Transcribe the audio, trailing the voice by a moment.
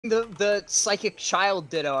the psychic child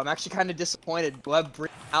ditto. I'm actually kind of disappointed. Webb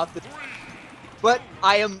bring out the, but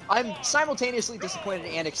I'm simultaneously disappointed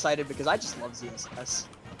and excited because I just love ZSS.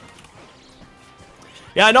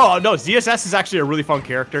 Yeah, no, ZSS is actually a really fun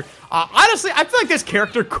character. Honestly, I feel like this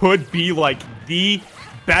character could be like the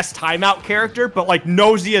best timeout character, but like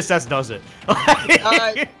no ZSS does it.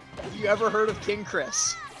 Have you ever heard of King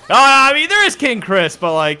Chris? I mean, there is King Chris,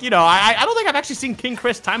 but like, you know, I don't think I've actually seen King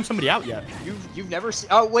Chris time somebody out yet. You've never seen?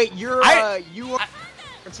 Oh wait, you are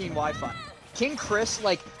 14 Wi-Fi. King Chris,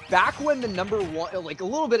 like back when the #1, like a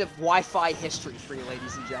little bit of Wi-Fi history for you,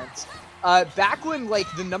 ladies and gents. Back when like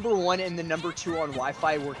the #1 and the #2 on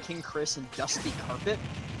Wi-Fi were King Chris and Dusty Carpet,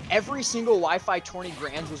 every single Wi-Fi 20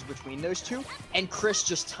 grands was between those two, and Chris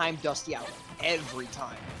just timed Dusty out every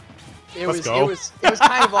time. It was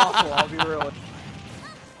kind of awful. I'll be real.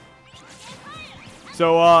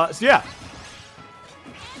 So yeah.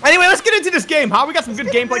 Anyway, let's get into this game, huh? We got some good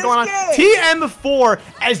gameplay going on. TM4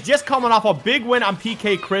 is just coming off a big win on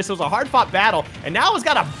PK Chris. It was a hard-fought battle, and now he's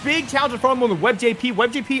got a big challenge in front of him with WebbJP.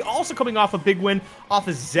 WebbJP also coming off a big win off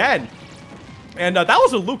of Zen. And that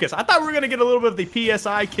was with Lucas. I thought we were going to get a little bit of the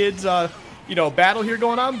PSI kids, you know, battle here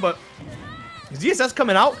going on, but ZSS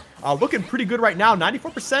coming out, looking pretty good right now.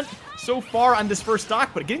 94% so far on this first stock,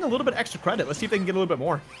 but getting a little bit extra credit. Let's see if they can get a little bit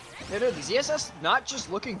more. Yeah, no, the ZSS not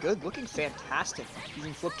just looking good, looking fantastic.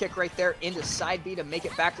 Using flip kick right there into side B to make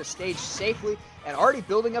it back to stage safely, and already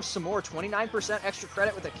building up some more. 29% extra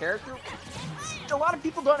credit with a character. A lot of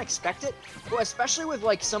people don't expect it, but especially with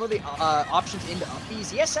like some of the options into up B,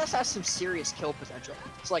 ZSS has some serious kill potential.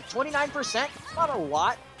 It's like 29%, it's not a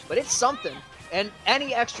lot, but it's something. And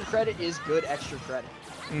any extra credit is good extra credit.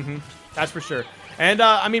 That's for sure. And,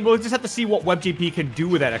 I mean, we'll just have to see what WebbJP can do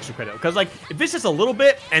with that extra credit. Because, like, if it's just a little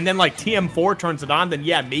bit, and then, like, TM4 turns it on, then,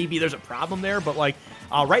 yeah, maybe there's a problem there. But, like,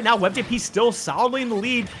 right now, WebbJP's still solidly in the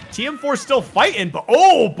lead. TM4's still fighting, but,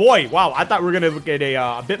 oh, boy. Wow, I thought we were going to get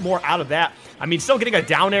a bit more out of that. I mean, still getting a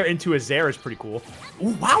down air into a Zaire is pretty cool. Ooh,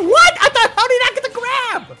 wow, what? I thought, how did I get the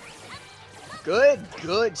grab?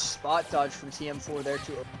 Good spot dodge from TM4 there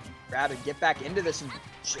to grab and get back into this. And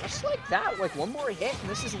just like that, like, one more hit, and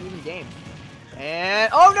this is an even game. And,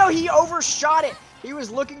 oh no, he overshot it. He was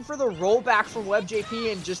looking for the rollback from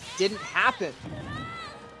WebbJP and just didn't happen.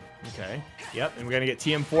 Okay, yep, and we're going to get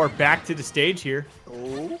TM4 back to the stage here.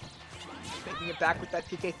 Oh, making it back with that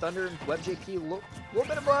PK Thunder, and WebbJP, a little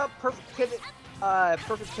bit of a perfect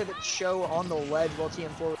pivot show on the ledge while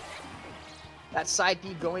TM4. That side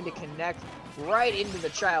B going to connect right into the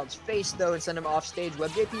child's face, though, and send him off stage.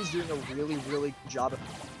 WebbJP is doing a really, really good job of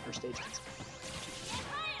her stage.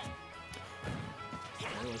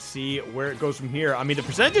 Let's see where it goes from here. I mean, the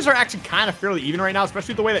percentages are actually kind of fairly even right now,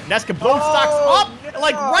 especially the way that Ness can blow stocks up. No.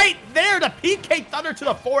 Like, right there, the PK Thunder to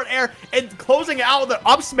the forward air and closing it out with an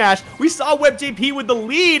up smash. We saw WebbJP with the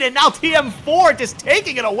lead, and now TM4 just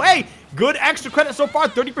taking it away. Good extra credit so far,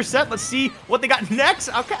 30%. Let's see what they got next.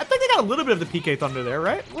 Okay, I think they got a little bit of the PK Thunder there,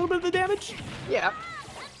 right? A little bit of the damage? Yeah.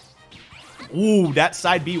 Ooh, that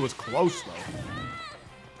side B was close, though.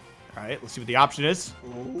 All right, let's see what the option is.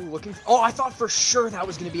 Ooh, oh, I thought for sure that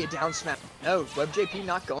was going to be a down smash. No, WebbJP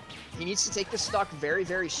not going. He needs to take this stock very,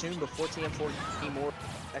 very soon before TM4 any more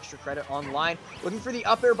extra credit online. Looking for the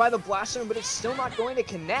up air by the blast zone, but it's still not going to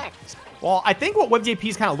connect. Well, I think what WebbJP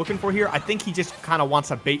is kind of looking for here, I think he just kind of wants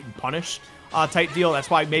a bait and punish type deal. That's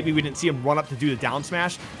why maybe we didn't see him run up to do the down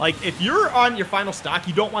smash. Like, if you're on your final stock,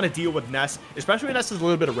 you don't want to deal with Ness, especially when Ness has a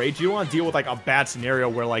little bit of rage. You don't want to deal with, like, a bad scenario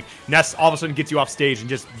where, like, Ness all of a sudden gets you off stage and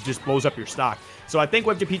just blows up your stock. So I think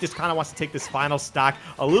WebbJP just kind of wants to take this final stock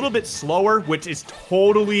a little bit slower, which is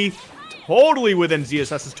totally within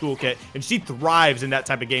ZSS's toolkit, and she thrives in that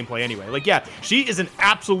type of gameplay anyway. Like, yeah, she is an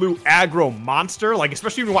absolute aggro monster, like,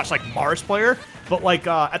 especially when you watch, like, Mars player, but, like,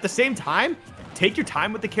 at the same time, take your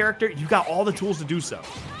time with the character. You got all the tools to do so.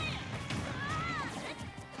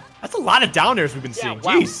 That's a lot of down airs we've been seeing.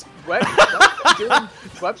 Wow. Jeez.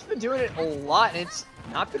 Webb's been doing it a lot, and it's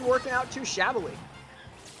not been working out too shabbily.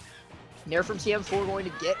 Nair from TM4 going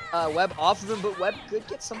to get Webb off of him, but Webb could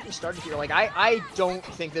get something started here. Like, I don't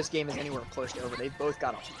think this game is anywhere close to over. They've both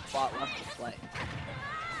got a lot left to play.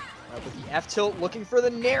 With the F tilt, looking for the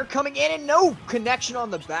Nair coming in, and no connection on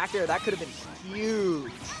the back air. That could have been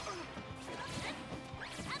huge.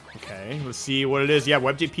 Okay, let's see what it is. Yeah,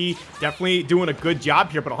 WebbJP definitely doing a good job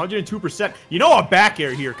here, but 102%. You know, a back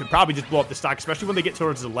air here could probably just blow up the stock, especially when they get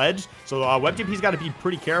towards the ledge. So WebbJP's got to be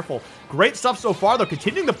pretty careful. Great stuff so far, though.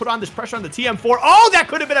 Continuing to put on this pressure on the TM4. Oh, that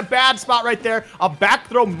could have been a bad spot right there. A back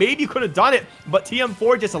throw maybe could have done it, but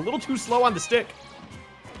TM4 just a little too slow on the stick.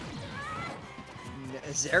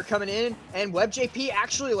 Zaire coming in, and WebbJP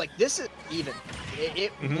actually, like, this is even.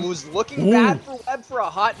 It was looking bad for Webb for a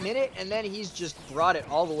hot minute, and then he's just brought it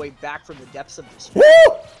all the way back from the depths of despair.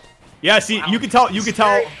 Woo! Yeah, see, wow. you could tell. This is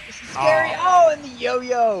scary. Oh, and the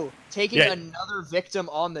yo-yo taking another victim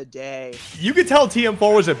on the day. You could tell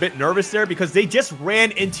TM4 was a bit nervous there because they just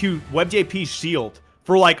ran into WebbJP's shield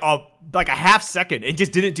for like a half second and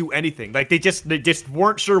just didn't do anything. Like they just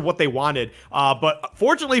weren't sure what they wanted. But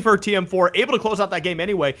fortunately for TM4, able to close out that game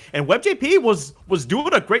anyway. And WebbJP was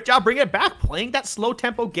doing a great job bringing it back, playing that slow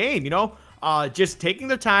tempo game. You know. Just taking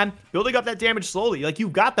their time, building up that damage slowly. Like,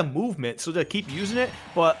 you've got the movement, so to keep using it.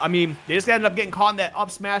 But, I mean, they just ended up getting caught in that up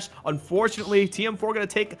smash. Unfortunately, TM4 going to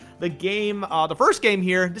take the game, the first game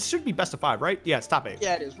here. This should be best of 5, right? Yeah, it's top 8.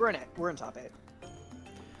 Yeah, it is. We're in it. We're in top 8.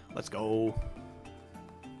 Let's go.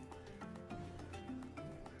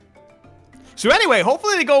 So, anyway,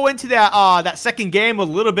 hopefully they go into that that second game with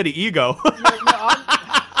a little bit of ego.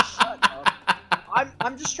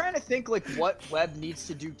 I'm just trying to think like what Webb needs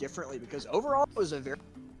to do differently because overall it was a very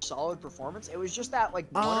solid performance. It was just that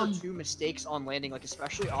like one or two mistakes on landing, like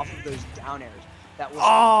especially off of those down airs that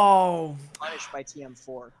was punished by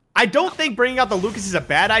TM4. I don't think bringing out the Lucas is a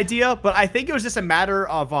bad idea, but I think it was just a matter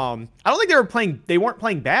of I don't think they weren't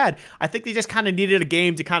playing bad. I think they just kind of needed a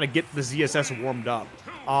game to kind of get the ZSS warmed up.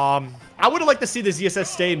 I would have liked to see the ZSS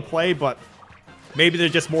stay and play, but maybe they're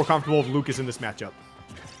just more comfortable with Lucas in this matchup.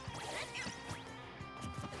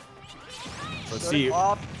 Let's see.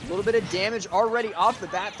 A little bit of damage already off the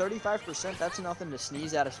bat, 35%. That's nothing to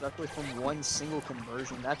sneeze at, especially from one single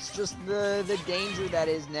conversion. That's just the danger that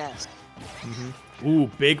is Ness. Ooh,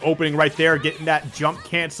 big opening right there, getting that jump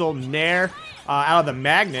cancel Nair out of the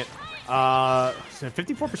magnet.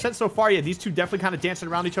 54% so far. Yeah, these two definitely kind of dancing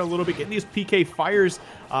around each other a little bit, getting these PK fires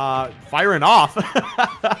firing off.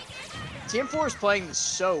 TM4 is playing this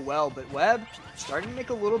so well, but Webb starting to make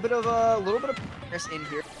a little bit of progress in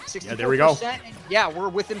here. 64%. Yeah, there we go. And yeah, we're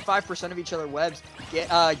within 5% of each other. Webb's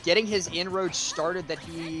getting his inroads started that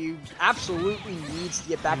he absolutely needs to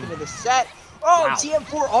get back into the set. Oh, wow.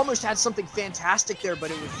 TM4 almost had something fantastic there, but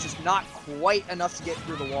it was just not quite enough to get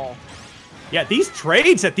through the wall. Yeah, these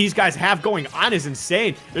trades that these guys have going on is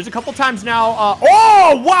insane. There's a couple times now,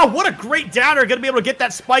 oh, wow, what a great downer. Gonna be able to get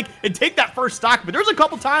that spike and take that first stock. But there's a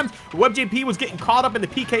couple times where WebbJP was getting caught up in the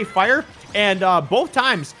PK fire, and both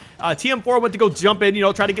times, TM4 went to go jump in, you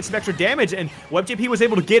know, try to get some extra damage, and WebbJP was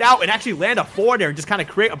able to get out and actually land a forward there and just kind of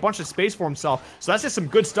create a bunch of space for himself. So that's just some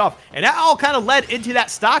good stuff. And that all kind of led into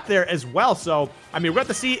that stock there as well. So, I mean, we're going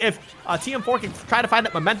to have to see if TM4 can try to find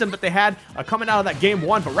that momentum that they had coming out of that game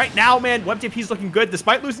 1. But right now, man, WebbJP's looking good.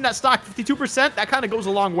 Despite losing that stock, 52%, that kind of goes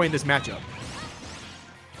a long way in this matchup.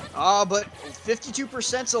 But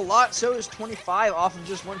 52%'s a lot, so is 25 off of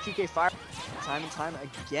just one PK fire time and time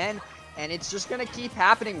again. And it's just going to keep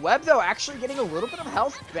happening. Webb, though, actually getting a little bit of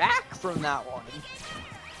health back from that one.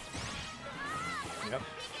 Yep.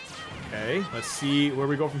 Okay, let's see where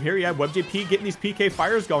we go from here. Yeah, WebbJP getting these PK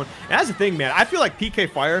fires going. And that's the thing, man. I feel like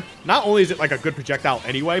PK fire, not only is it like a good projectile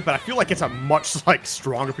anyway, but I feel like it's a much like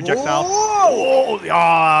stronger projectile. Whoa! Yeah,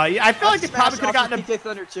 I feel like they probably could have gotten a PK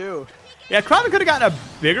Thunder too. Yeah, probably could have gotten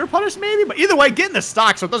a bigger punish maybe, but either way, getting the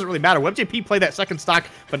stock, so it doesn't really matter. WebbJP played that second stock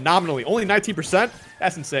phenomenally. Only 19%.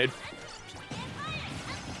 That's insane.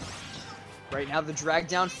 Right now, the drag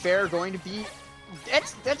down fair going to be...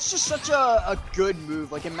 That's just such a good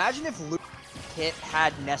move. Like, imagine if Luke Hit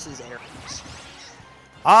had Ness's aerials.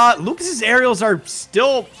 Lucas's aerials are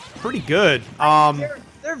still pretty good.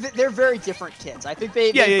 They're very different kits. I think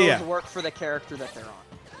they both work for the character that they're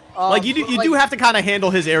on. Like, you do have to kind of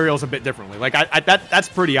handle his aerials a bit differently. Like, that's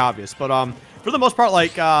pretty obvious. But for the most part,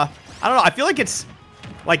 like, I don't know. I feel like it's...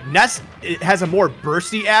 Like, Ness has a more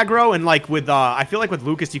bursty aggro, and like with, I feel like with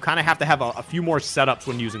Lucas, you kind of have to have a few more setups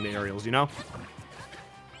when using the aerials, you know?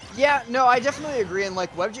 Yeah, no, I definitely agree, and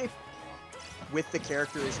like, WebbJP with the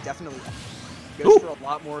character is definitely goes for a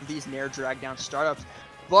lot more of these Nair drag down startups,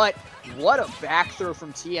 but what a back throw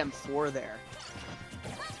from TM4 there.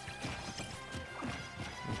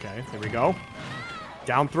 Okay, there we go.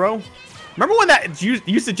 Down throw. Remember when that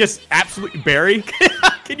used to just absolutely bury?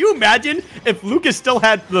 Can you imagine if Lucas still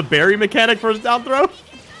had the bury mechanic for his down throw?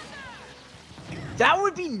 That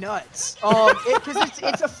would be nuts. Because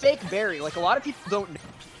it's a fake bury. Like, a lot of people don't know.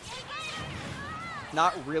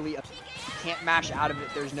 Not really. You can't mash out of it.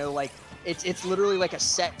 There's no, like, it's literally like a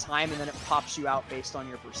set time, and then it pops you out based on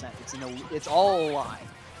your percent. It's all a lie.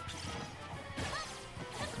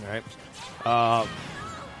 All right.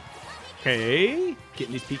 Okay,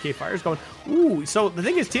 getting these PK fires going. Ooh, so the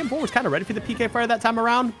thing is, TM4 was kind of ready for the PK fire that time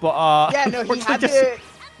around, but yeah, no, he had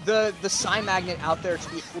the Psy Magnet out there to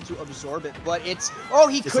be able to absorb it, but it's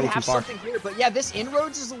he could have something here, but yeah, this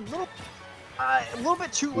inroads is a little A little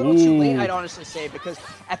bit too too late, I'd honestly say, because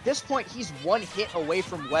at this point, he's one hit away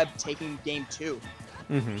from Webb taking game 2.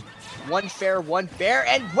 One fair, one fair,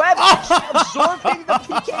 and Webb absorbing the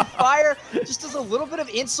PK fire just does a little bit of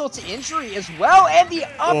insult to injury as well, and the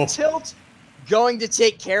up tilt going to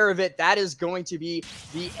take care of it. That is going to be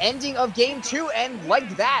the ending of game 2, and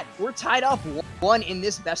like that, we're tied up 1 in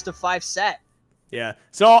this best-of-5 set. Yeah,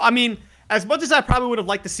 so, I mean, as much as I probably would have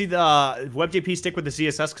liked to see the WebbJP stick with the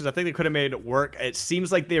ZSS, because I think they could have made it work, it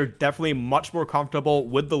seems like they're definitely much more comfortable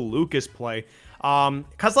with the Lucas play.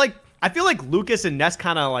 Because, like, I feel like Lucas and Ness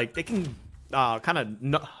kind of, like, they can kind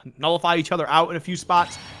of nullify each other out in a few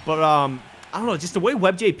spots, but, I don't know, just the way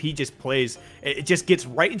WebbJP just plays, it just gets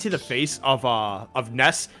right into the face of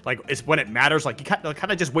Ness. Like, it's when it matters. Like, you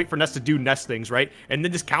kind of just wait for Ness to do Ness things, right? And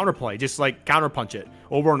then just counterplay, just like counterpunch it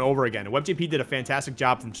over and over again. And WebbJP did a fantastic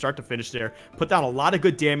job from start to finish there. Put down a lot of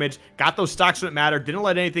good damage, got those stocks when it mattered, didn't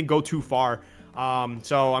let anything go too far.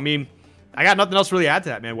 So, I mean, I got nothing else to really add to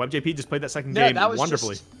that, man. WebbJP just played that second game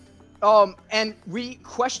wonderfully. And we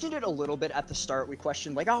questioned it a little bit at the start. We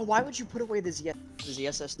questioned, like, oh, why would you put away the ZSS? The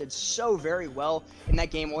ZSS did so very well in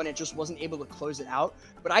that game 1. It just wasn't able to close it out.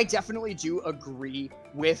 But I definitely do agree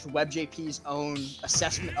with WebbJP's own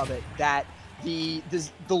assessment of it, that the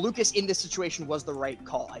Lucas in this situation was the right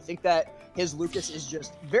call. I think that his Lucas is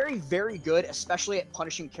just very, very good, especially at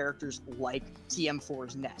punishing characters like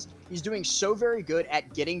TM4's Ness. He's doing so very good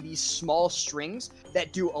at getting these small strings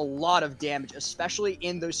that do a lot of damage, especially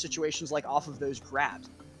in those situations like off of those grabs.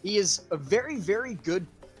 He is a very, very good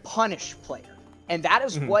punish player, and that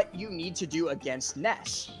is what you need to do against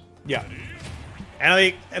Ness. Yeah.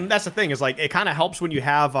 And that's the thing, is like, it kind of helps when you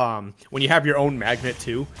have your own magnet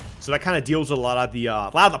too. So that kind of deals with a lot of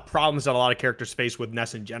the problems that a lot of characters face with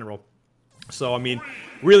Ness in general. So I mean,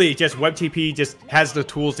 really, just WebbJP just has the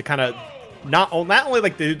tools to kind of not only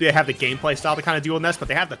like they have the gameplay style to kind of deal with Ness, but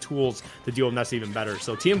they have the tools to deal with Ness even better.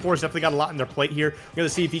 So TM4's definitely got a lot on their plate here. We're gonna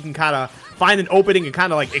see if he can kind of find an opening and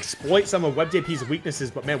kind of like exploit some of WebbJP's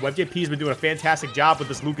weaknesses. But man, WebbJP's been doing a fantastic job with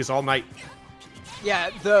this Lucas all night. Yeah,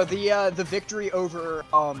 the victory over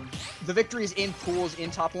the victories in pools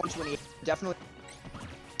in top 128 definitely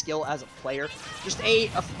skill as a player. Just a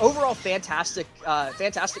overall fantastic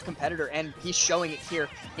competitor, and he's showing it here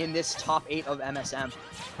in this top 8 of MSM.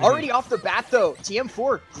 Already off the bat though,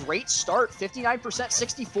 TM4, great start, 59%,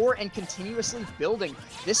 64, and continuously building.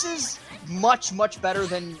 This is much better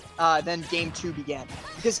than game 2 began,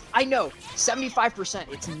 because I know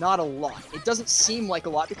 75%, it's not a lot. It doesn't seem like a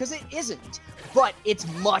lot because it isn't, but it's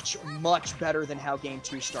much better than how game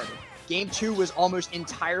 2 started. Game 2 was almost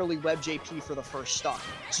entirely WebbJP for the first stock.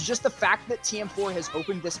 So just the fact that TM4 has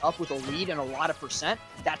opened this up with a lead and a lot of percent,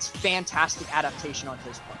 that's fantastic adaptation on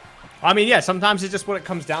his part. I mean, yeah, sometimes it's just what it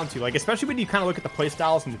comes down to. Like, especially when you kind of look at the play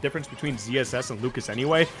styles and the difference between ZSS and Lucas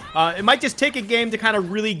anyway. It might just take a game to kind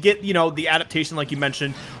of really get, you know, the adaptation, like you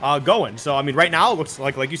mentioned, going. So, I mean, right now, it looks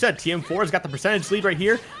like you said, TM4 has got the percentage lead right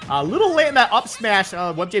here. A little late in that up smash.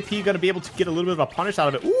 WebbJP going to be able to get a little bit of a punish out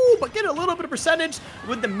of it. Ooh, but get a little bit of percentage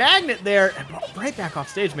with the magnet there. Right back off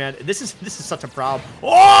stage, man. This is such a problem.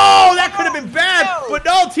 Oh, that could have been bad. But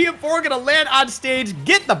no, TM4 going to land on stage,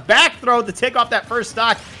 get the back throw to take off that first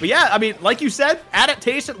stock. But yeah, I mean, like you said,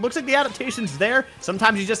 adaptation. Looks like the adaptation's there.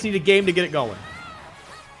 Sometimes you just need a game to get it going.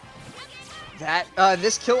 That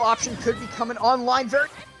this kill option could be coming online very.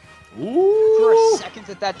 Ooh. For a second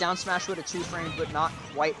that down smash with a 2-frame, but not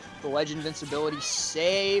quite. The ledge invincibility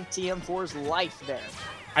saved TM4's life there.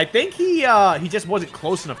 I think he just wasn't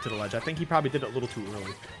close enough to the ledge. I think he probably did it a little too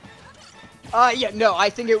early. Yeah, no, I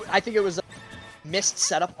think it was a missed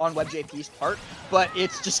setup on WebbJP's part, but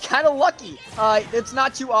it's just kind of lucky. It's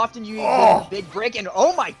not too often you get a big break, and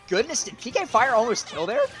oh my goodness, did PK Fire almost kill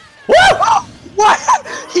there? Woo! Oh, what?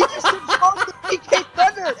 He just involved the PK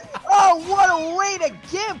Thunder. Oh, what a way to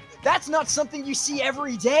give. That's not something you see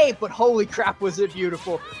every day, but holy crap, was it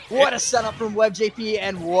beautiful. What a setup from WebbJP,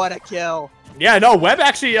 and what a kill. Yeah, no, Webb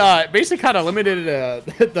actually basically kind of limited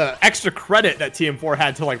the extra credit that TM4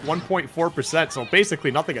 had to like 1.4%, so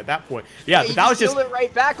basically nothing at that point. Yeah, but that was just it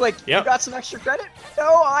right back. Like, you got some extra credit?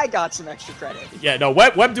 No, I got some extra credit. Yeah, no,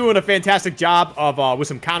 Webb doing a fantastic job of with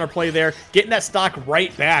some counterplay there, getting that stock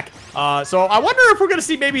right back. So I wonder if we're gonna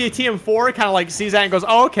see maybe a TM4 kind of like sees that and goes,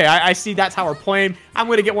 oh, okay, I see that's how we're playing. I'm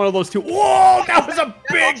gonna get one of those two. Whoa, that was a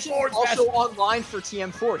big forward smash. Also online for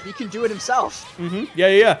TM4. He can do it himself.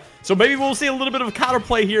 Yeah. So maybe we'll see a little bit of a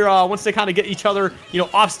counterplay here once they kind of get each other, you know,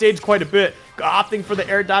 off stage quite a bit. Opting for the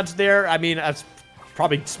air dodge there. I mean, that's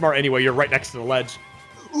probably smart anyway. You're right next to the ledge.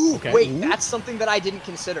 Ooh, okay. Wait, that's something that I didn't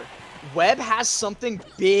consider. Webb has something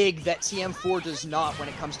big that TM4 does not when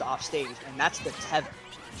it comes to off stage, and that's the tether.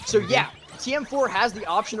 So yeah, TM4 has the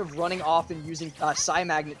option of running off and using Psy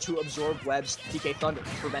Magnet to absorb Webb's PK Thunder to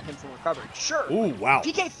prevent him from recovering. Sure. Ooh, wow.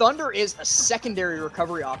 PK Thunder is a secondary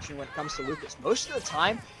recovery option when it comes to Lucas. Most of the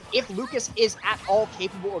time, if Lucas is at all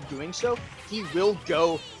capable of doing so, he will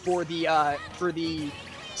go for the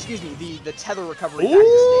tether recovery back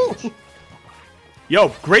to stage. Yo,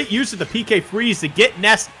 great use of the PK freeze to get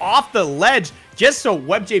Ness off the ledge just so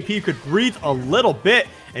WebbJP could breathe a little bit.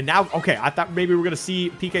 And now, okay, I thought maybe we were going to see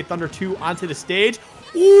PK Thunder 2 onto the stage.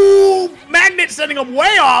 Ooh, Magnet sending him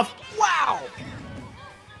way off. Wow.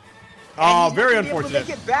 Oh, very unfortunate.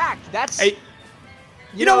 Make it back. That's... Hey,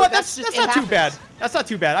 you know what? That's not too bad. That's not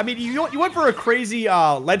too bad. I mean, you went for a crazy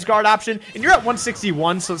ledge guard option, and you're at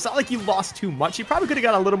 161, so it's not like you lost too much. You probably could have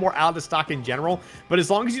got a little more out of the stock in general, but as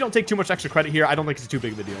long as you don't take too much extra credit here, I don't think it's too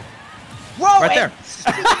big of a deal. Whoa, right there.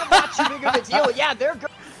 Speaking of not too big of a deal, yeah,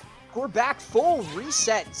 we're back full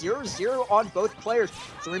reset, 0-0 on both players.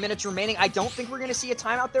 3 minutes remaining. I don't think we're going to see a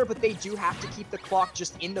timeout there, but they do have to keep the clock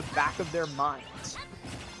just in the back of their minds.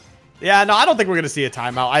 Yeah, no, I don't think we're gonna see a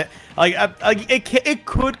timeout. It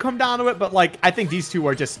could come down to it, but like I think these two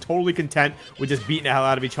are just totally content with just beating the hell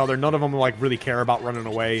out of each other. None of them like really care about running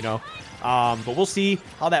away, you know. But we'll see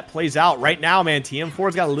how that plays out. Right now, man,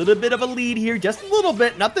 TM4's got a little bit of a lead here, just a little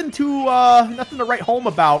bit. Nothing to write home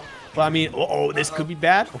about. But I mean, this could be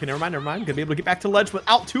bad. Okay, never mind. Gonna be able to get back to ledge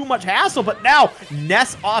without too much hassle. But now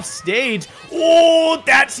Ness off stage. Oh,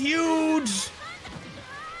 that's huge.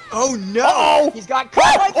 Oh no! He's got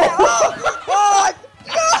caught right there!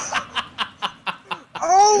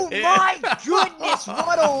 Oh my goodness!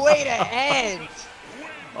 What a way to end!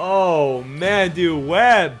 Oh man, dude,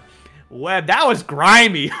 Webb, that was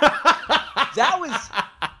grimy. I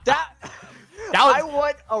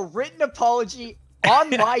want a written apology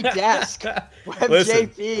on my desk.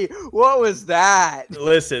 WebbJP, what was that?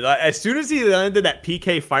 Listen, as soon as he landed that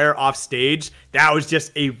PK fire off stage, that was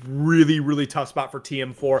just a really, really tough spot for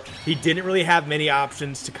TM4. He didn't really have many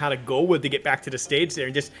options to kind of go with to get back to the stage there,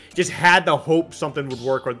 and just had the hope something would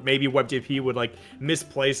work, or maybe WebbJP would like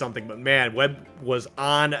misplay something. But man, Webb was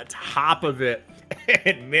on top of it.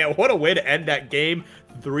 And man, what a way to end that game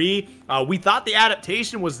 3. We thought the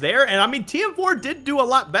adaptation was there, and I mean TM4 did do a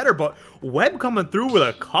lot better, but Webb coming through with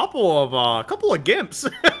a couple of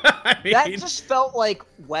gimps. I mean, that just felt like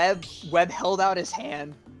Webb held out his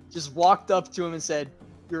hand, just walked up to him and said,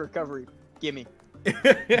 "Your recovery, gimme." Hand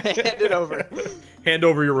it over. Hand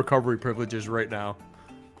over your recovery privileges right now.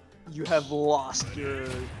 You have lost your...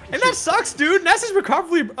 And that sucks, dude. Ness's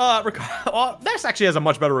recovery... Ness actually has a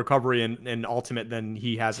much better recovery in Ultimate than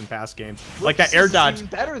he has in past games. Like that air dodge. Even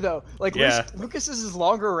better, though. Like, yeah. Lucas's is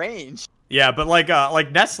longer range. Yeah, but like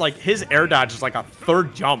Ness, like, his air dodge is like a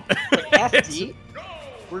third jump. Like FD?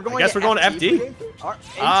 We're going we're going to FD.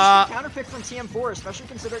 Interesting counterpick from TM4, especially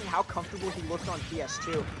considering how comfortable he looked on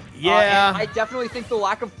PS2. Yeah. I definitely think the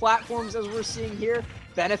lack of platforms, as we're seeing here,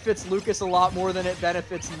 benefits Lucas a lot more than it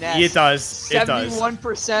benefits Ness. It does.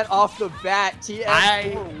 71% off the bat.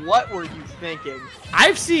 TM4, what were you thinking?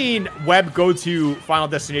 I've seen Webb go to Final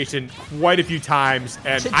Destination quite a few times,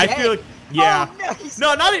 and Today? I feel like... Yeah. Oh, nice.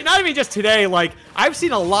 No, not even just today. Like, I've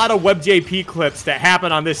seen a lot of WebbJP clips that happen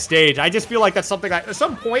on this stage. I just feel like that's something at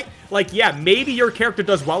some point, like, yeah, maybe your character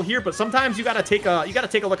does well here, but sometimes you gotta take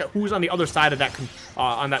a look at who's on the other side of that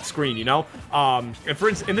on that screen, you know. And for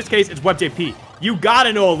instance, in this case, it's WebbJP. You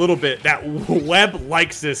gotta know a little bit that Webb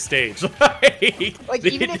likes this stage. Like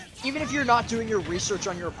even if you're not doing your research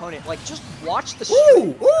on your opponent, like just watch the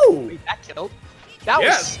stream. Ooh. Wait, that killed. That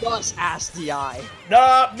was sus ass DI.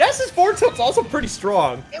 Ness's forward tilt's also pretty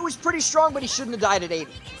strong. It was pretty strong, but he shouldn't have died at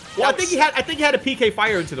 80. Well, I think he had a PK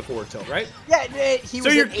fire into the forward tilt, right? Yeah, he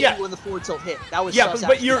was at 80 when the forward tilt hit. That was sus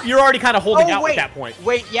but you're already kind of holding out at that point.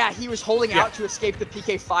 Wait, yeah, he was holding out to escape the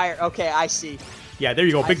PK fire. Okay, I see. Yeah, there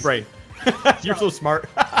you go, big brain. You're so smart.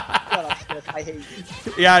 Shut up, Smith. I hate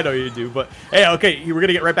you. Yeah, I know you do, but hey, okay, we're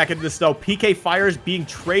gonna get right back into this though. PK fires being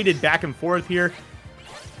traded back and forth here.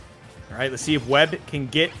 All right, let's see if Webb can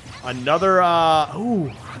get another,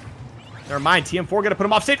 ooh. Never mind, TM4 gonna put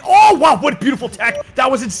him off stage. Oh, wow, what beautiful tech.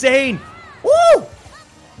 That was insane. Woo!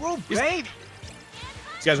 Bro, babe.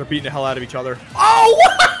 These guys are beating the hell out of each other. Oh!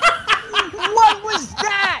 What was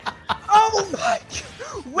that? Oh my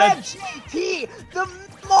WebbJP, the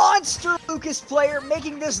monster Lucas player,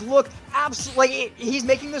 making this look absolutely, he's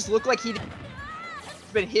making this look like he's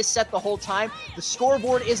been his set the whole time. The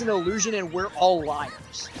scoreboard is an illusion and we're all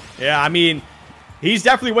liars. Yeah, I mean, he's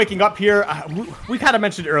definitely waking up here. We kind of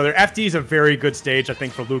mentioned earlier, FD is a very good stage, I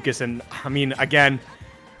think, for Lucas. And I mean, again,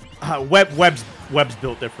 Webb's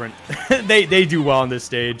built different. they do well on this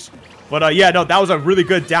stage. But yeah, no, that was a really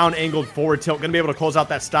good down angled forward tilt. Gonna be able to close out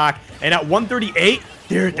that stock. And at 138,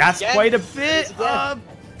 there, that's quite a bit.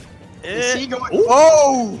 Is he going?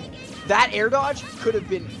 Oh, that air dodge could have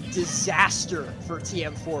been disaster for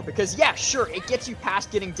TM4 because yeah, sure, it gets you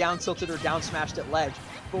past getting down tilted or down smashed at ledge.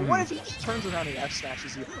 But what if he just turns around and F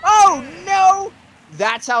smashes you? Oh no!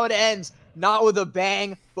 That's how it ends. Not with a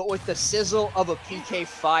bang, but with the sizzle of a PK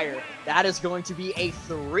fire. That is going to be a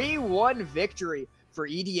 3-1 victory for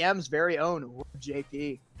EDM's very own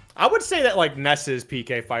WebbJP. I would say that like Ness's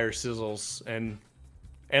PK fire sizzles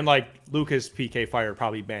and like Luca's PK fire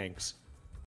probably bangs.